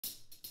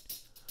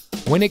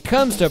When it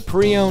comes to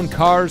pre-owned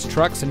cars,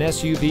 trucks, and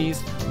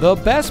SUVs, the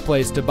best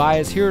place to buy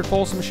is here at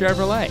Folsom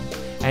Chevrolet.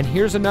 And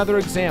here's another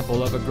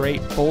example of a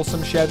great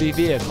Folsom Chevy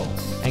vehicle,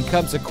 and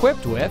comes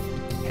equipped with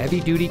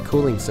heavy-duty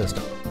cooling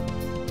system,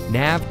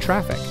 nav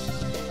traffic,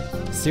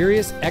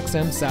 Sirius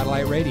XM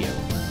satellite radio,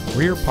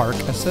 rear park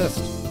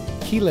assist,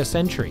 keyless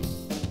entry,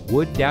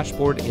 wood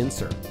dashboard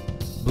insert,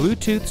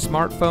 Bluetooth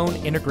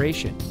smartphone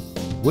integration,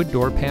 wood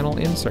door panel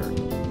insert,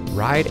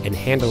 ride and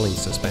handling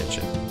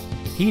suspension,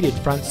 heated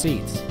front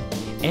seats,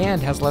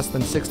 and has less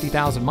than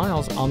 60,000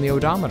 miles on the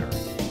odometer.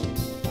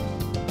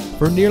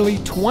 For nearly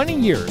 20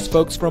 years,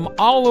 folks from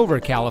all over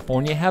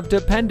California have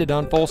depended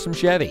on Folsom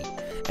Chevy,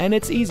 and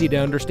it's easy to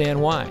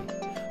understand why.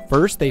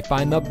 First, they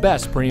find the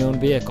best pre-owned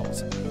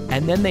vehicles,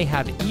 and then they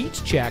have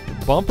each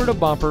checked bumper to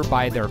bumper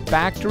by their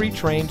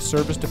factory-trained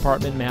service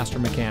department master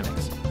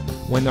mechanics.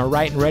 When they're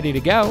right and ready to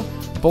go,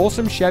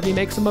 Folsom Chevy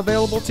makes them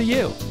available to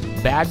you.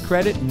 Bad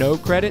credit, no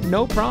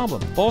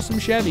problem. Folsom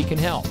Chevy can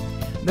help.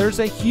 There's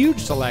a huge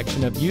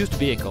selection of used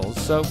vehicles,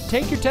 so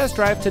take your test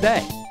drive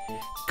today.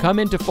 Come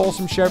into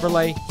Folsom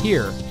Chevrolet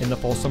here in the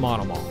Folsom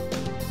Auto Mall.